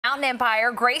Mountain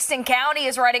Empire. Grayson County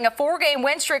is riding a 4-game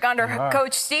win streak under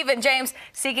Coach Stephen James,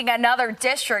 seeking another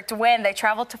district win. They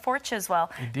traveled to Fort Chiswell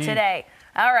today.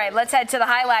 All right, let's head to the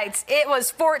highlights. It was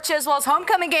Fort Chiswell's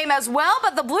homecoming game as well,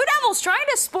 but the Blue Devils trying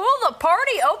to spoil the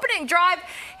party opening drive.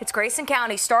 It's Grayson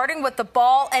County starting with the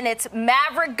ball, and it's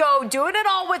Maverick Go doing it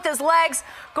all with his legs,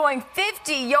 going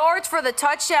 50 yards for the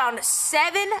touchdown,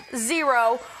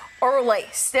 7-0 early.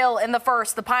 Still in the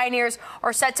first, the Pioneers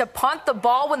are set to punt the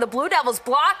ball when the Blue Devils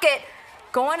block it,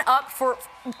 going up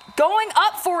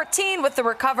 14 with the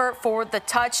recover for the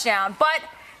touchdown. But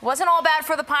it wasn't all bad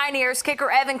for the Pioneers. Kicker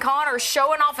Evan Connor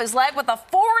showing off his leg with a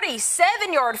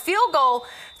 47-yard field goal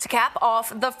to cap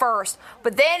off the first.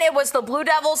 But then it was the Blue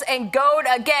Devils and Goad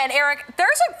again. Eric,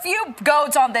 there's a few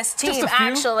Goads on this team,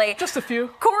 actually. Just a few.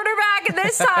 Quarterback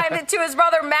this time to his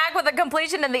brother Mac with a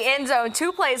completion in the end zone.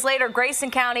 2 plays later,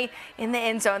 Grayson County in the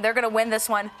end zone. They're going to win this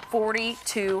one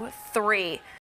 42-3.